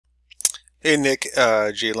Hey Nick,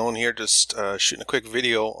 Jay Lone here, just shooting a quick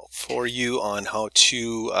video for you on how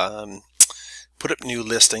to put up new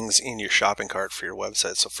listings in your shopping cart for your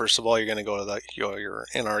website. So first of all, you're going to go to your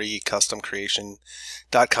NRE Custom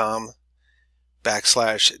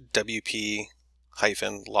Creation.com/WP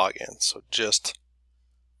 -login. So just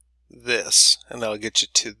this, and that'll get you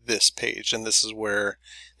to this page. And this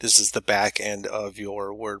is the back end of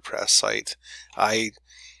your WordPress site.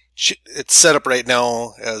 It's set up right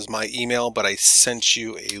now as my email, but I sent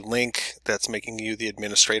you a link that's making you the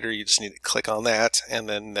administrator. You just need to click on that, and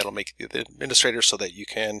then that'll make you the administrator so that you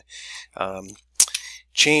can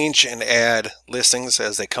change and add listings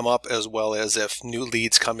as they come up, as well as if new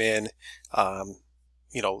leads come in.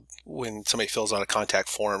 You know, when somebody fills out a contact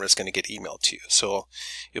form, it's going to get emailed to you. So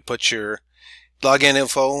you put your login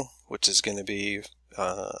info, which is going to be,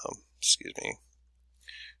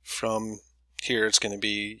 from here it's going to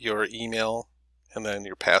be your email and then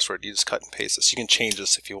your password. You just cut and paste this. You can change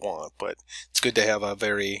this if you want, but it's good to have a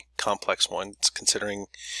very complex one. It's considering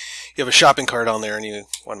you have a shopping cart on there and you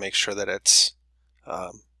want to make sure that it's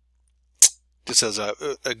just has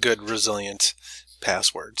a good resilient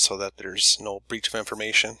password so that there's no breach of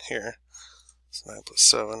information here. So 9 +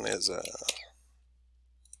 7 is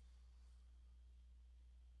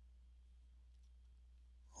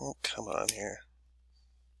oh, come on here.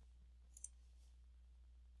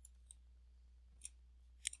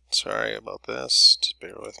 Sorry about this, just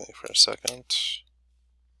bear with me for a second.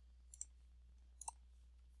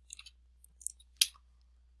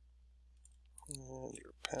 And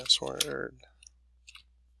your password.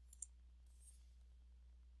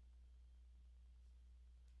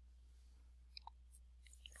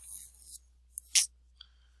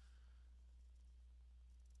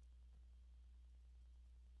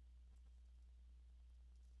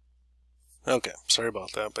 Okay, sorry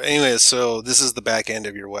about that. But anyways, so this is the back end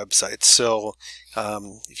of your website. So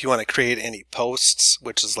if you want to create any posts,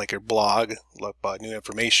 which is like your blog, like about new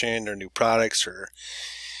information or new products or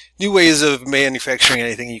new ways of manufacturing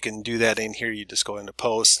anything, you can do that in here. You just go into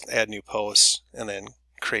posts, add new posts, and then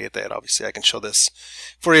create that. Obviously, I can show this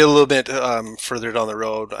for you a little bit further down the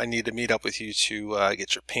road. I need to meet up with you to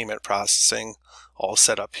get your payment processing all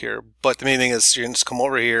set up here. But the main thing is you're going to just come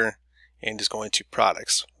over here and just go into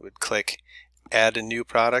products. We would click add a new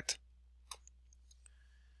product.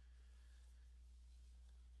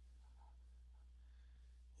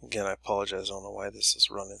 Again, I apologize, I don't know why this is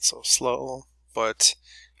running so slow, but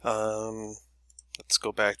let's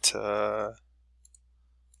go back to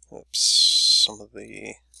some of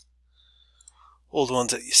the old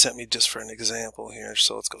ones that you sent me just for an example here.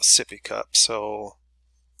 So let's go sippy cup. So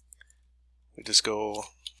we just go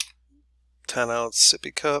 10-ounce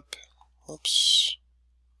sippy cup. Oops.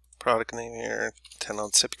 Product name here,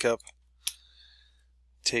 10-ounce sippy cup.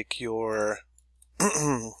 Take your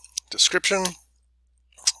description,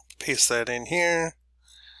 paste that in here,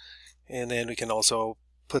 and then we can also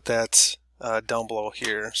put that down below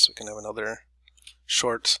here so we can have another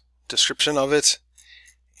short description of it.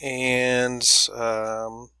 And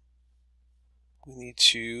we need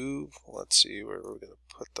to, let's see where we're going to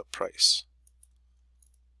put the price.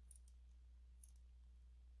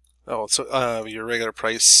 Oh, so your regular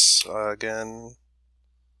price again.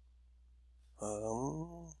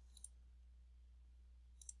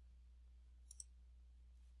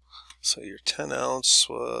 So your 10-ounce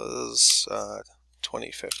was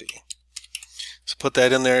 $20.50. So put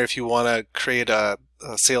that in there. If you want to create a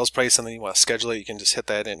sales price and then you want to schedule it, you can just hit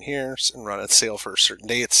that in here and run a sale for certain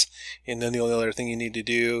dates. And then the only other thing you need to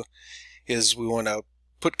do is we want to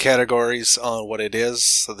put categories on what it is.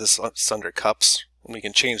 So this is under cups. And we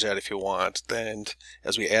can change that if you want. Then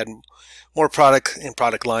as we add more product in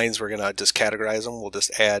product lines, we're going to just categorize them. We'll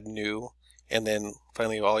just add new. And then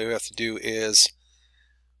finally all you have to do is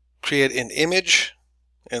create an image.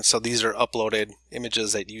 And so these are uploaded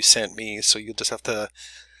images that you sent me. So you just have to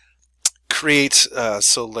create,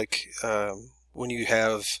 when you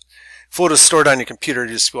have photos stored on your computer,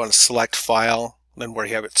 you just want to select file, then where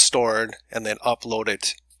you have it stored, and then upload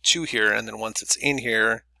it to here. And then once it's in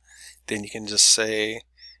here, then you can just say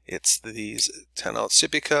it's these 10-ounce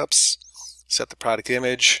sippy cups, set the product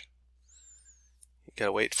image. You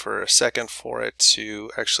gotta wait for a second for it to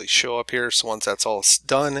actually show up here. So once that's all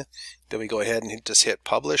done, then we go ahead and just hit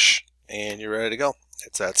publish and you're ready to go.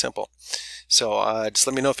 It's that simple. So just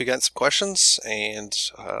let me know if you got some questions, and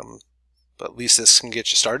but at least this can get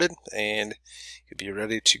you started and you'll be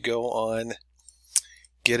ready to go on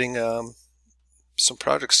getting some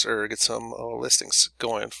projects or get some listings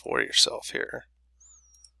going for yourself here.